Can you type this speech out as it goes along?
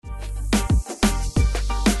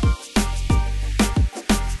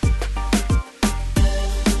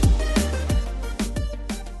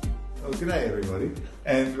everybody,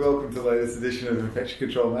 and welcome to the latest edition of Infection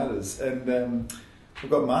Control Matters. And we've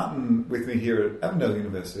got Martin with me here at Avondale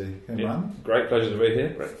University. Hey, Martin. Great pleasure to be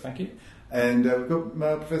here. Great, thank you. And we've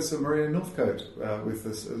got Professor Maria Northcote with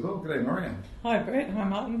us as well. Good day, Maria. Hi, Brett. Hi,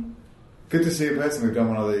 Martin. Good to see you in person. We've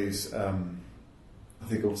done one of these, I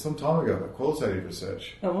think it was some time ago, qualitative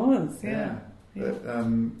research. It was, yeah. But,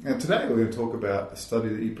 and today we're going to talk about a study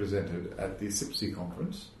that you presented at the SIPSI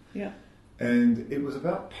conference. Yeah. And it was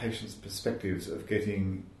about patients' perspectives of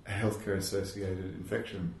getting a healthcare-associated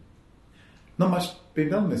infection. Not much been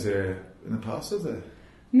done in this area in the past, has there?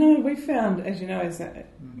 No, we found, as you know, is that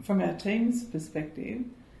from our team's perspective,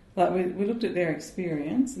 like we looked at their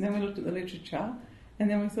experience, and then we looked at the literature, and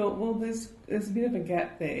then we thought, well, there's a bit of a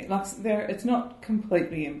gap there. Like it's not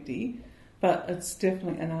completely empty, but it's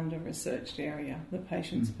definitely an under-researched area, the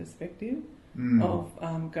patient's perspective of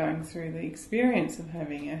going through the experience of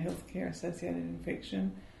having a healthcare-associated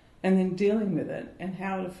infection and then dealing with it and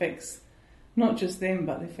how it affects not just them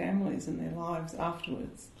but their families and their lives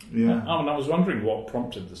afterwards. Yeah. And I was wondering what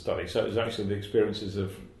prompted the study. So it was actually the experiences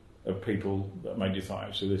of people that made you think,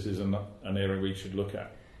 actually, this is an area we should look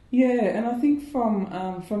at. Yeah, and I think from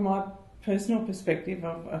my personal perspective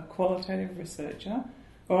of a qualitative researcher,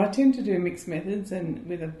 or I tend to do mixed methods and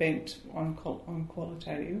with a bent on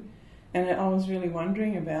qualitative. And I was really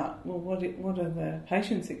wondering about, well, what are the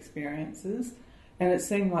patients' experiences? And it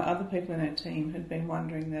seemed like other people in our team had been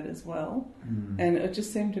wondering that as well. And it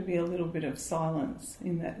just seemed to be a little bit of silence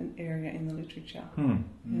in that area in the literature.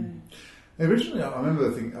 Yeah. Originally, I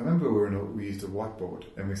remember we used a whiteboard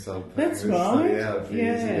and we started putting this study out a few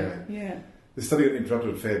years ago. Yeah. The study got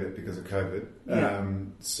interrupted a fair bit because of COVID. Yeah.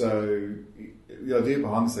 So the idea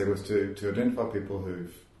behind the study was to identify people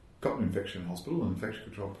who've got an infection in hospital, and infection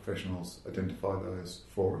control professionals identify those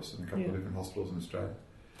for us in a couple of different hospitals in Australia.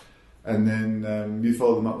 And then you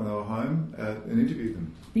followed them up when they were home and interviewed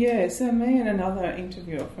them. Yeah, so me and another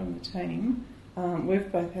interviewer from the team,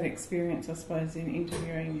 we've both had experience, I suppose, in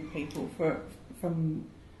interviewing people from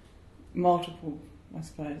multiple, I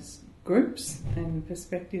suppose, groups and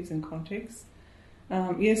perspectives and contexts.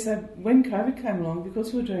 So when COVID came along,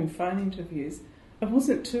 because we were doing phone interviews, it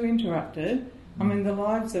wasn't too interrupted. I mean, the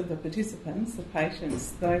lives of the participants, the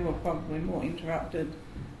patients, they were probably more interrupted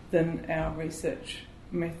than our research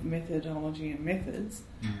methodology and methods.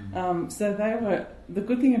 So they were. The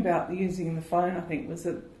good thing about using the phone, I think, was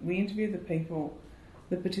that we interviewed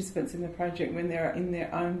the participants in the project when they're in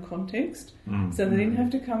their own context. So they didn't have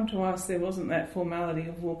to come to us. There wasn't that formality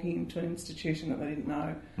of walking into an institution that they didn't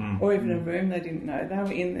know or even a room they didn't know. They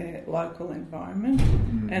were in their local environment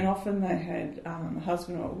and often they had a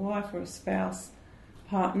husband or a wife or a spouse,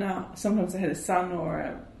 partner. Sometimes they had a son or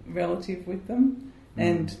a relative with them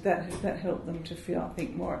and that helped them to feel, I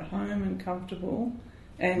think, more at home and comfortable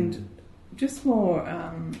and just more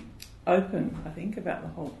open, I think, about the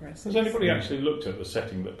whole process. Has anybody actually looked at the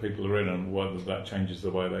setting that people are in and whether that changes the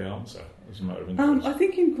way they answer as a matter of interest? I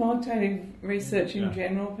think in qualitative research in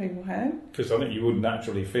general people have. Because I think you would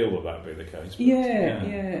naturally feel that would be the case.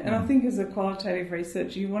 And I think as a qualitative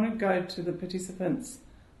researcher you want to go to the participant's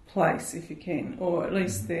place if you can, or at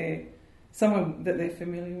least they're someone that they're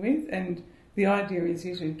familiar with, and the idea is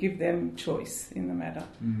you to give them choice in the matter.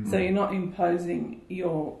 So you're not imposing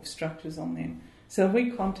your structures on them. So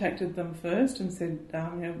we contacted them first and said,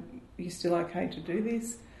 are you still okay to do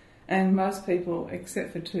this? And most people,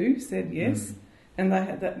 except for two, said yes. And they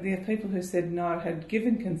had the people who said no had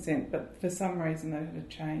given consent, but for some reason they had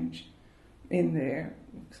a change in their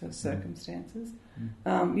sort of circumstances.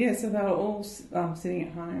 So they were all sitting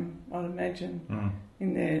at home, I'd imagine,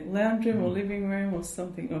 in their lounge room or living room or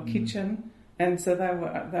something, or kitchen. And so they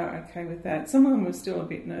were okay with that. Some of them were still a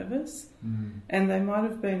bit nervous, and they might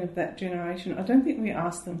have been of that generation. I don't think we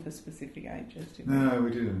asked them for specific ages, did we? No,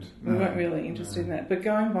 we didn't. We weren't really interested in that. But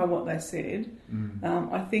going by what they said,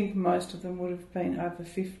 I think most of them would have been over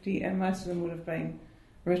 50, and most of them would have been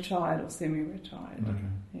retired or semi-retired.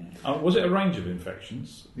 Was it a range of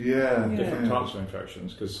infections? Different types of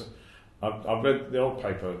infections? Because I've read the old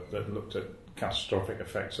paper that looked at catastrophic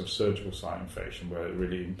effects of surgical site infection, where it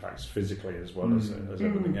really impacts physically as well as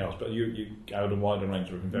everything else. But you had a wider range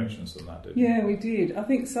of infections than that, didn't you? Yeah, we did. I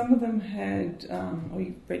think some of them had,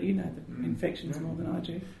 but you know the infections more than I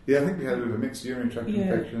do. Yeah, I think we had a bit of a mixed urinary tract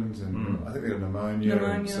infections, and I think we had pneumonia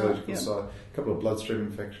and surgical site, a couple of bloodstream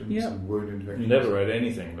infections and wound infections. Never read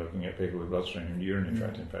anything looking at people with bloodstream and urinary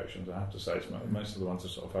tract infections. I have to say, most of the ones are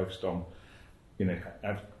sort of focused on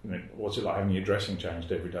what's it like having your dressing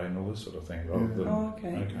changed every day and all this sort of thing, rather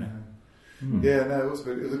than... Yeah, no, it was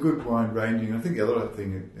a good wide ranging. I think the other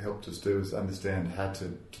thing it helped us do is understand how to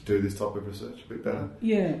do this type of research a bit better.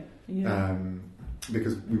 Yeah. Yeah.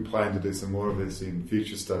 Because we plan to do some more of this in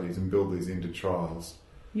future studies and build these into trials.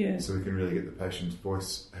 Yeah. So we can really get the patient's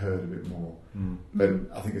voice heard a bit more. Mm. But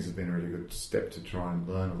I think this has been a really good step to try and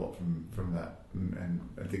learn a lot from that and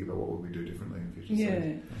think about what would we do differently in future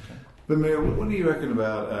studies. Okay. But Mia, what do you reckon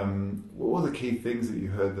about what were the key things that you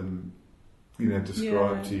heard them,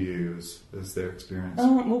 describe to you as their experience?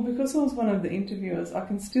 Well, because I was one of the interviewers, I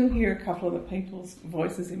can still hear a couple of the people's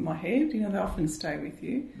voices in my head. They often stay with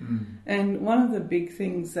you. Mm. And one of the big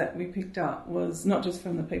things that we picked up was not just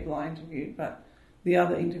from the people I interviewed, but the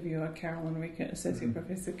other interviewer, Carolyn Rickett, Associate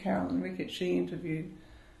Professor Carolyn Rickett, she interviewed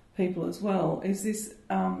people as well, is this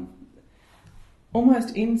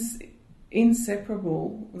almost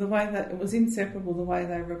inseparable, the way that it was inseparable, the way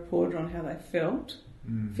they reported on how they felt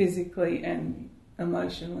physically and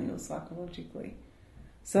emotionally or psychologically.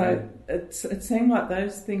 So it seemed like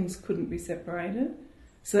those things couldn't be separated.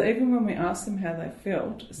 So even when we asked them how they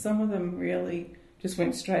felt, some of them really just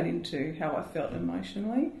went straight into how I felt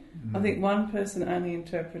emotionally. I think one person only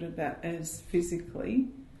interpreted that as physically,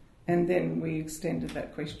 and then we extended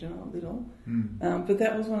that question a little. But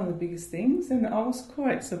that was one of the biggest things, and I was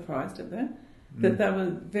quite surprised at that they were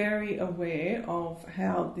very aware of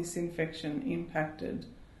how this infection impacted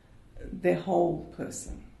their whole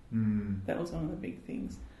person. That was one of the big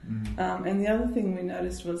things. And the other thing we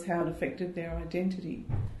noticed was how it affected their identity.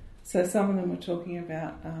 So some of them were talking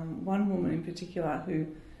about one woman in particular who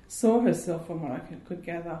saw herself, from what I could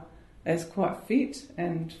gather, as quite fit,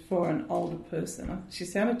 and for an older person. She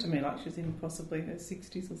sounded to me like she was in possibly her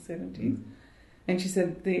 60s or 70s. And she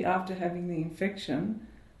said after having the infection,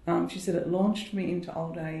 she said it launched me into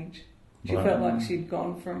old age. She felt like she'd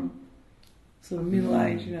gone from sort of middle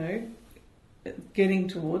age, getting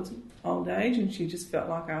towards old age, and she just felt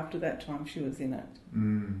like after that time she was in it.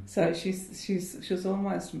 So she was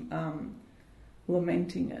almost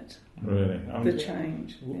lamenting it. Really? The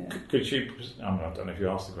change. Could she, I don't know if you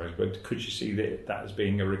asked the question, but could she see that as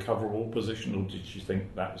being a recoverable position, or did she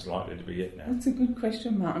think that was likely to be it now? That's a good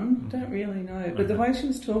question, Martin. Don't really know. But the way she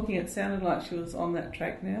was talking, it sounded like she was on that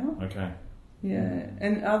track now. Okay. Yeah.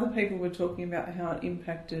 And other people were talking about how it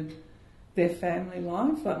impacted their family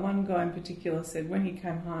life. Like one guy in particular said when he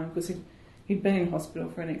came home, because he'd been in hospital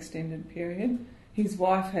for an extended period, his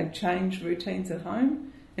wife had changed routines at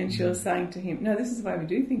home, and she was saying to him, "No, this is the way we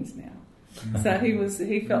do things now." So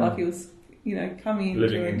he felt like he was, coming into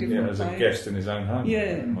living a different as place. a guest in his own home.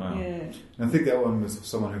 Yeah, Wow. yeah. And I think that one was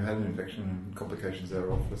someone who had an infection and complications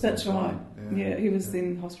thereof. That's right. Yeah, he was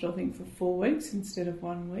in hospital, I think, for 4 weeks instead of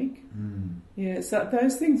 1 week. Yeah, so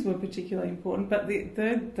those things were particularly important. But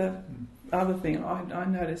the other thing I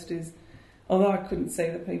noticed is, although I couldn't see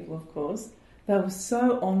the people, of course, they were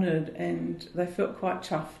so honoured and they felt quite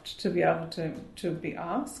chuffed to be able to be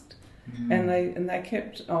asked. And they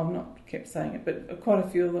kept saying it, but quite a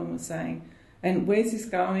few of them were saying, and where's this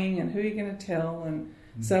going, and who are you going to tell? And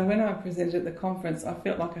so when I presented at the conference, I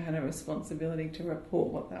felt like I had a responsibility to report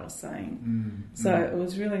what they were saying. So it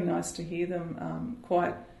was really nice to hear them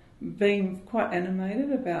being quite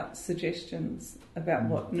animated about suggestions about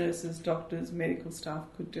what nurses, doctors, medical staff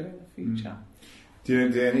could do in the future.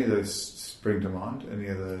 Do any of those spring to mind? Any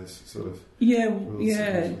of those sort of... Yeah.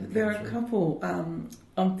 There are a couple.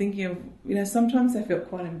 I'm thinking of, sometimes they felt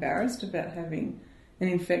quite embarrassed about having an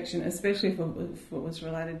infection, especially if it was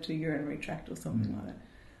related to urinary tract or something like that.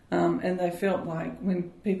 And they felt like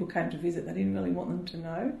when people came to visit, they didn't really want them to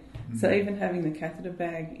know. So even having the catheter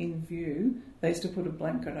bag in view, they used to put a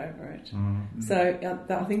blanket over it. So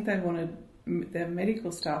I think they wanted their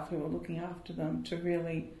medical staff who were looking after them to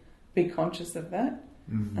really be conscious of that.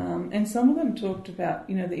 And some of them talked about,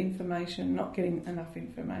 the information, not getting enough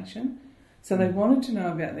information. So they wanted to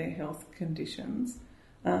know about their health conditions.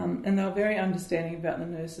 And they were very understanding about the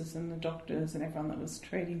nurses and the doctors and everyone that was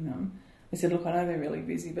treating them. They said, look, I know they're really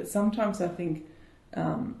busy, but sometimes I think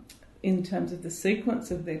in terms of the sequence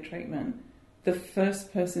of their treatment, the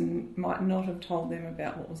first person might not have told them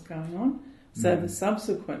about what was going on. So the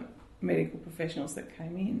subsequent medical professionals that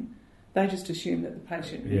came in, they just assumed that the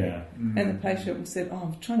patient knew. Yeah. And the patient said,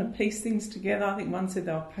 I'm trying to piece things together. I think one said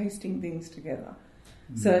they were pasting things together.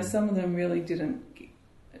 So some of them really didn't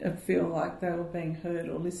feel like they were being heard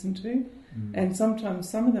or listened to. And sometimes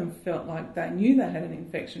some of them felt like they knew they had an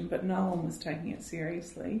infection, but no one was taking it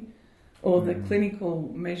seriously. Or the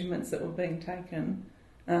clinical measurements that were being taken,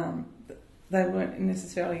 they weren't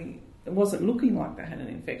necessarily, it wasn't looking like they had an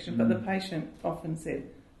infection, but the patient often said,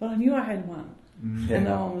 well, I knew I had one. And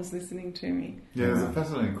no one was listening to me. Yeah, there's a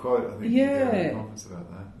fascinating quote, I think, at the conference about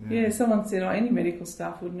that. Yeah, someone said, any medical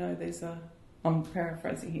staff would know there's I'm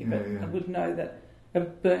paraphrasing here, but I would know that a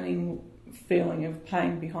burning feeling of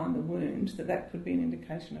pain behind the wound, that could be an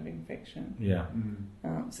indication of infection. Yeah.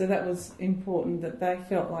 So that was important, that they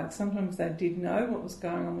felt like sometimes they did know what was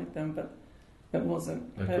going on with them, but it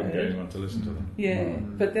wasn't They heard. couldn't get anyone to listen to them. Yeah,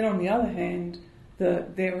 but then on the other hand,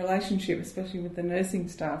 their relationship, especially with the nursing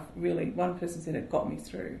staff, really, one person said, it got me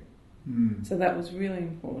through. So that was really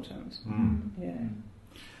important. Yeah.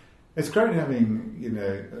 It's great having,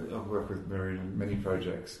 I've worked with Maria on many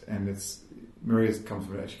projects, and Maria's comes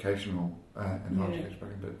from an educational and higher education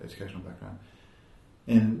background, but educational background,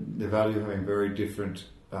 and the value of having very different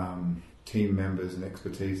team members and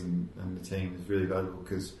expertise and the team is really valuable,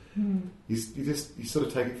 because you sort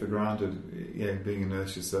of take it for granted. Being a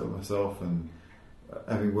nurse myself, and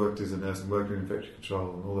having worked as a nurse and worked in infection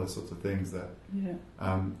control and all those sorts of things, that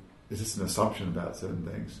there's just an assumption about certain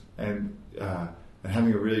things, and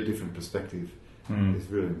having a really different perspective is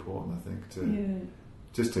really important, I think,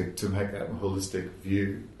 to make that holistic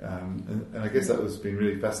view. And I guess that was been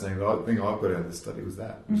really fascinating. The thing I got out of this study was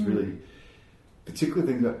really,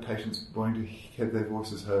 particularly things about patients wanting to have their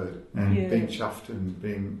voices heard and being chuffed and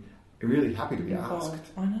being really happy to be asked.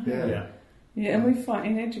 I know. Yeah, and we find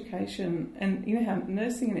in education, and you know how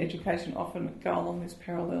nursing and education often go along this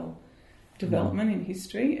parallel development in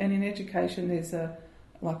history, and in education there's a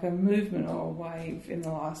movement or a wave in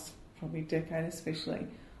the last probably decade especially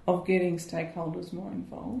of getting stakeholders more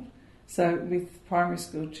involved. So with primary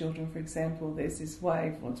school children, for example, there's this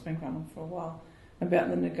wave, it's been going on for a while, about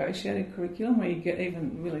the negotiated curriculum, where you get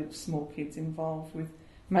even really small kids involved with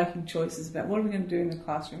making choices about what are we going to do in the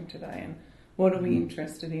classroom today and what are we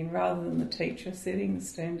interested in, rather than the teacher setting the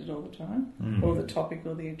standard all the time or the topic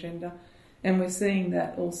or the agenda. And we're seeing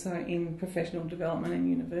that also in professional development in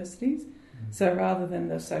universities. So rather than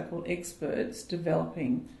the so-called experts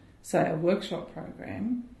developing, say, a workshop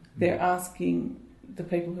program, they're asking the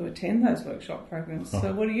people who attend those workshop programs,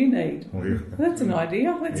 so what do you need? That's an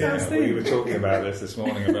idea. Let's ask them. We were talking about this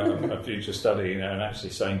morning about a future study, and actually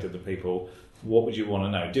saying to the people, what would you want to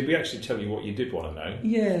know? Did we actually tell you what you did want to know?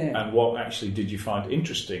 Yeah. And what actually did you find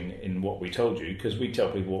interesting in what we told you? Because we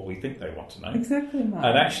tell people what we think they want to know. Exactly, Mark.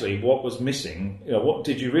 And actually, what was missing, what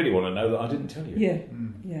did you really want to know that I didn't tell you?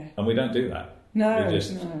 Yeah. And we don't do that. No,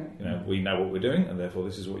 we know what we're doing, and therefore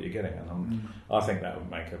this is what you're getting. And I think that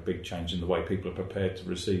would make a big change in the way people are prepared to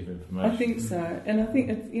receive information. I think so. And I think,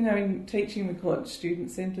 in teaching we call it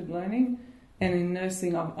student-centred learning. And in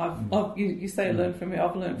nursing, you say learn from me,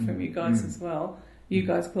 I've learned from you guys as well. You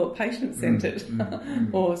guys call it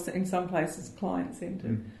patient-centred or in some places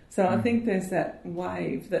client-centred. So I think there's that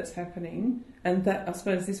wave that's happening, and that I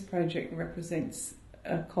suppose this project represents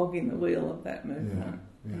a cog in the wheel of that movement.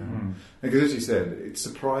 Because as you said, it's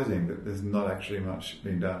surprising that there's not actually much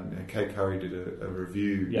been done. Kate Curry did a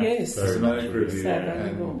review, a semantic review,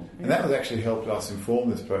 and that was actually helped us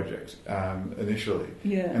inform this project initially.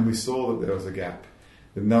 And we saw that there was a gap,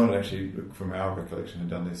 that no one actually, from our recollection, had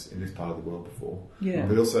done this in this part of the world before.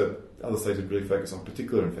 But also, other states had really focused on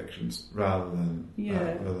particular infections rather than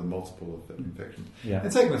multiple infections.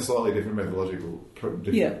 And taken a slightly different methodological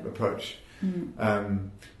approach.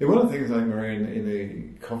 One of the things I think, Maria, in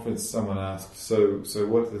the conference, someone asked, so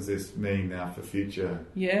what does this mean now for future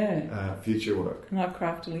work? And I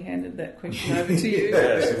craftily handed that question over to you.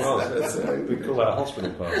 Yes, it was. We call that a hospital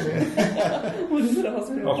pass. What is it, a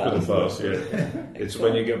hospital pass? Hospital pass, It's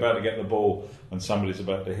when you're about to get the ball and somebody's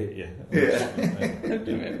about to hit you.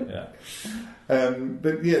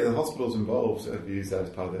 But the hospitals involved have used that as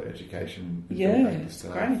part of their education and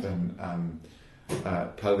staff, and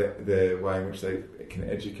part of their way in which they can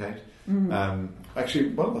educate. Actually,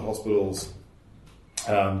 one of the hospitals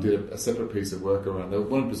did a separate piece of work around. They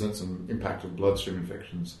wanted to present some impact of bloodstream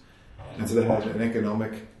infections, and so they had an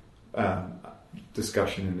economic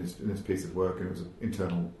discussion in this piece of work, and it was an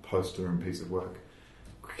internal poster and piece of work,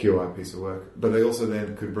 QI piece of work. But they also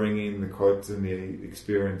then could bring in the quotes and the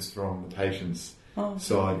experience from the patient's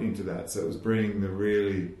side into that. So it was bringing the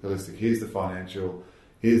really holistic. Here's the financial.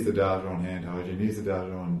 Here's the data on hand hygiene. Here's the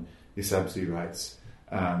data on your subsidy rates.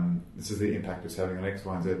 This is the impact it's having on X,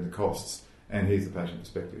 Y, and Z and the costs. And here's the patient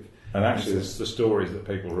perspective. And actually, it's the stories that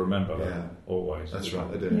people remember always. That's right,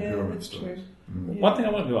 they do. That's true. One thing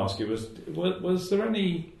I wanted to ask you was there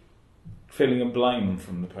any feeling of blame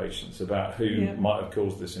from the patients about who might have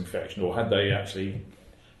caused this infection, or had they actually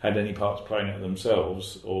had any part to play in it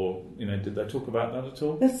themselves, or did they talk about that at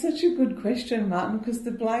all? That's such a good question, Martin, because the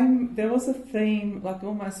blame, there was a theme,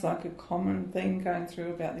 almost like a common theme going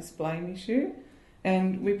through about this blame issue,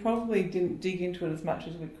 and we probably didn't dig into it as much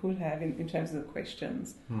as we could have in terms of the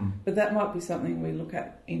questions. But that might be something we look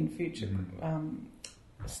at in future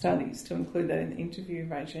studies to include that in the interview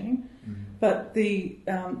regime. But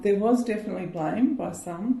there was definitely blame by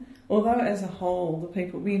some, although as a whole,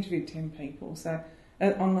 we interviewed 10 people, so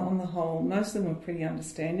on the whole, most of them were pretty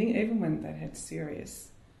understanding, even when they'd had serious,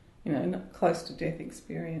 close to death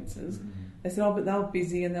experiences. They said, but they were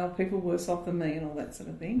busy and there were people worse off than me and all that sort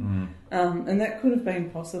of thing. And that could have been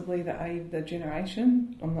possibly the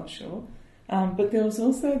generation, I'm not sure. But there was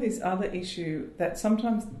also this other issue that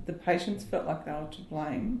sometimes the patients felt like they were to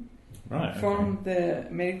blame from the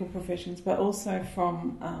medical professions, but also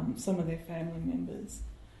from some of their family members.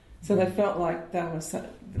 So they felt like they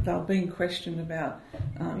were being questioned about,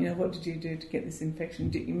 what did you do to get this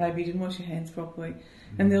infection? Maybe you didn't wash your hands properly.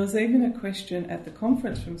 And there was even a question at the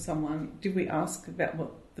conference from someone, did we ask about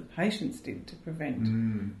what the patients did to prevent?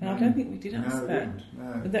 And I don't think we did ask that.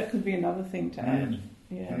 No. But that could be another thing to add.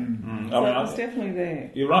 Yeah. So it's definitely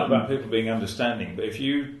there. You're right about people being understanding, but if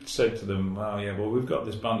you said to them, we've got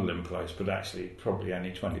this bundle in place, but actually probably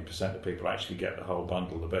only 20% of people actually get the whole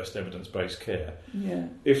bundle, the best evidence-based care. Yeah.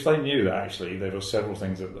 If they knew that actually there were several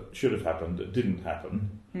things that should have happened that didn't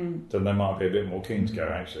happen, then they might be a bit more keen to go,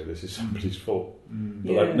 actually, this is somebody's fault.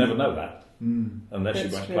 But they'd never know that. Unless you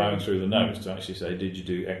went plowing through the notes to actually say, did you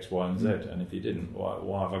do X, Y and Z? And if you didn't,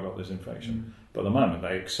 why have I got this infection? But at the moment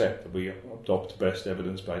they accept that we adopt best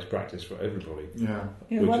evidence-based practice for everybody, which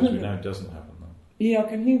as we know doesn't happen though. Yeah, I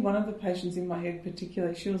can hear one of the patients in my head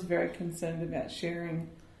particularly, she was very concerned about sharing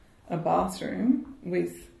a bathroom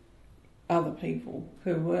with other people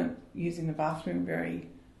who weren't using the bathroom very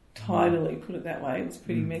tidily, put it that way. It was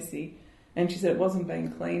pretty messy. And she said it wasn't being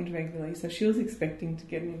cleaned regularly, so she was expecting to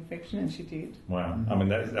get an infection, and she did. Wow. I mean,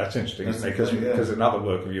 that's interesting, isn't it? Because in other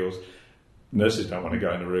work of yours, nurses don't want to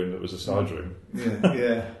go in a room that was a side room.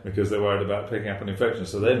 Because they're worried about picking up an infection,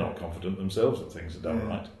 so they're not confident themselves that things are done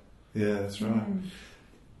right. Yeah, that's right.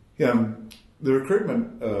 The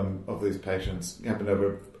recruitment of these patients happened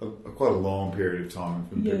over quite a long period of time.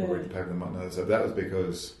 From people read the paper, they might know. So that was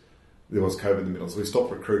because there was COVID in the middle, so we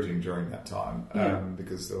stopped recruiting during that time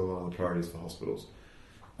because there were a lot of priorities for hospitals.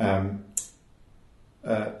 But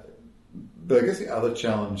I guess the other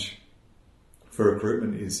challenge for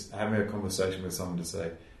recruitment is having a conversation with someone to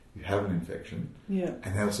say, you have an infection, and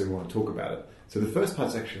they also want to talk about it. So the first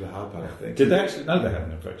part's actually the hard part, I think. Did they actually know they had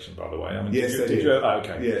an infection, by the way? I mean, yes, they did.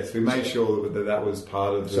 Okay. Yes, we made sure that was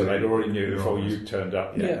part of So they'd already knew before you turned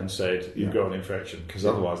up and said, you've got an infection, because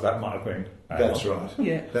otherwise that might have been... That's right.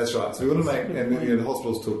 Yeah. That's right. So we want to make... And the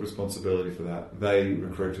hospitals took responsibility for that. They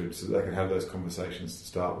recruited so they could have those conversations to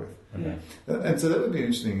start with. And so that would be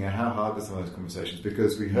interesting, how hard were some of those conversations?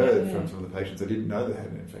 Because we heard from some of the patients they didn't know they had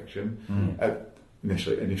an infection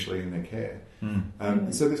initially in their care.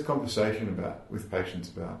 So this conversation with patients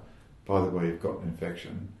about, by the way, you've got an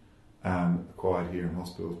infection acquired here in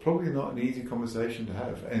hospital, is probably not an easy conversation to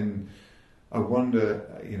have. And I wonder,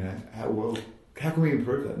 how can we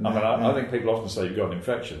improve that? I think people often say you've got an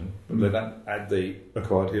infection, but they don't add the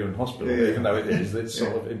acquired here in hospital, even though it's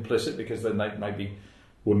sort of implicit, because then they maybe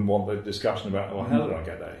wouldn't want the discussion about, how did I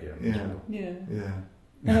get that here in hospital? Yeah.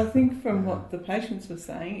 And I think from what the patients were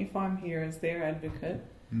saying, if I'm here as their advocate,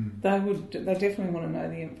 they definitely want to know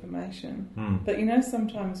the information. But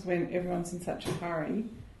sometimes when everyone's in such a hurry,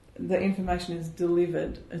 the information is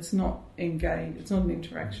delivered. It's not engaged. It's not an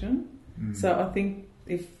interaction. So I think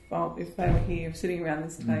if they were here sitting around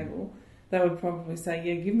this table, they would probably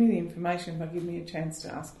say, give me the information, but give me a chance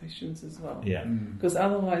to ask questions as well. Because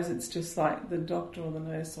otherwise it's just like the doctor or the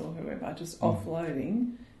nurse or whoever just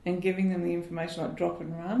offloading and giving them the information like drop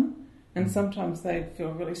and run. And sometimes they'd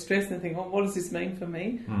feel really stressed and think, what does this mean for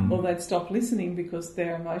me? Or they'd stop listening because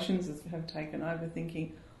their emotions have taken over,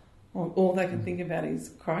 thinking, all they can think about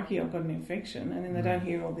is, crikey, I've got an infection, and then they don't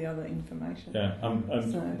hear all the other information.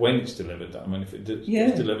 When it's delivered, if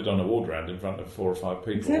it's delivered on a ward round in front of 4 or 5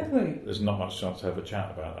 people, there's not much chance to have a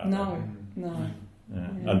chat about that. No.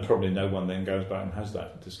 And probably no one then goes back and has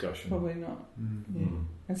that discussion. Probably not.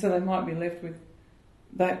 And so they might be left with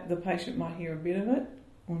that. The patient might hear a bit of it,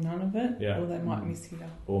 or none of it, or they might mishear.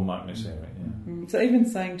 So even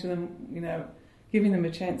saying to them, giving them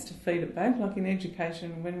a chance to feed it back, like in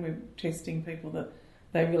education, when we're testing people that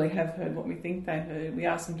they really have heard what we think they heard, we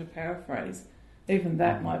ask them to paraphrase. Even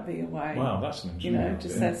that might be a way. Wow, that's an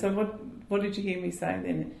interesting say, so what did you hear me say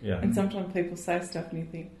then? And sometimes people say stuff and you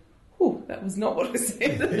think, that was not what I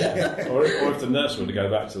said. Or if the nurse were to go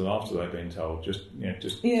back to them after they've been told, just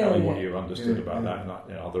tell me what you understood about that.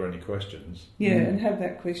 And are there any questions? And have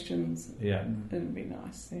that questions. It'd be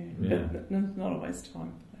nice. But there's not always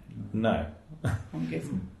time for that. No. I'm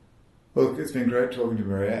guessing. Well, it's been great talking to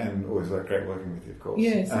Maria, and always great working with you, of course.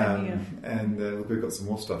 Yeah, same here. And look, we've got some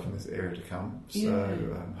more stuff in this area to come,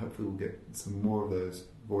 so hopefully we'll get some more of those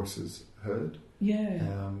voices heard. Yeah.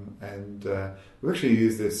 And we've actually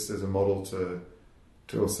used this as a model to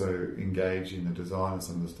also engage in the design of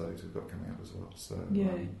some of the studies we've got coming up as well. So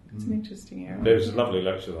it's an interesting area. It was a lovely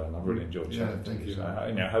lecture though, and I've really enjoyed chatting to thank you. you.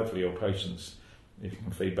 So, hopefully your patients, if you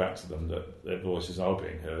can feed back to them that their voices are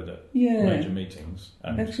being heard at Yeah. major meetings,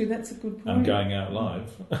 and Actually, that's a good point. and going out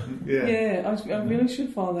live. I really should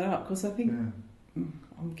follow that up, because I think,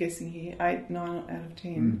 I'm guessing here, 8, 9 out of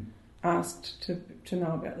 10 asked to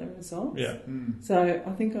know about the results. Yeah. So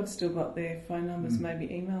I think I've still got their phone numbers, maybe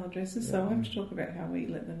email addresses, so I'll have to talk about how we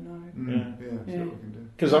let them know. See what we can do.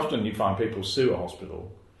 Because often you find people sue a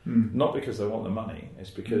hospital, not because they want the money, it's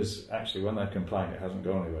because actually when they complain it hasn't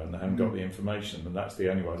gone anywhere and they haven't got the information, and that's the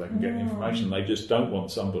only way they can get the information. They just don't want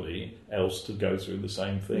somebody else to go through the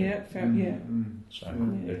same thing. Yeah, So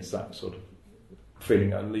it's that sort of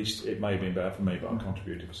feeling, at least it may have been bad for me, but I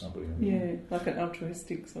contributed for somebody. Yeah, like an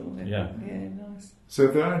altruistic sort of level. Yeah. Yeah, nice. So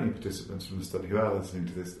if there are any participants from the study who are listening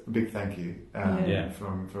to this, a big thank you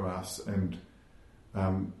from us, and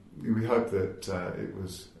we hope that it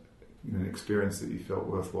was an experience that you felt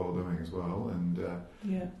worthwhile doing as well, and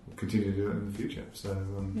we'll continue to do it in the future. So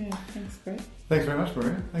thanks, Brett. Thanks very much,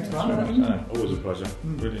 Maria. Thanks, Mark. Always a pleasure.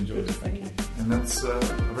 Really enjoyed it. Thank you. And that's a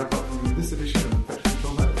wrap up from this edition of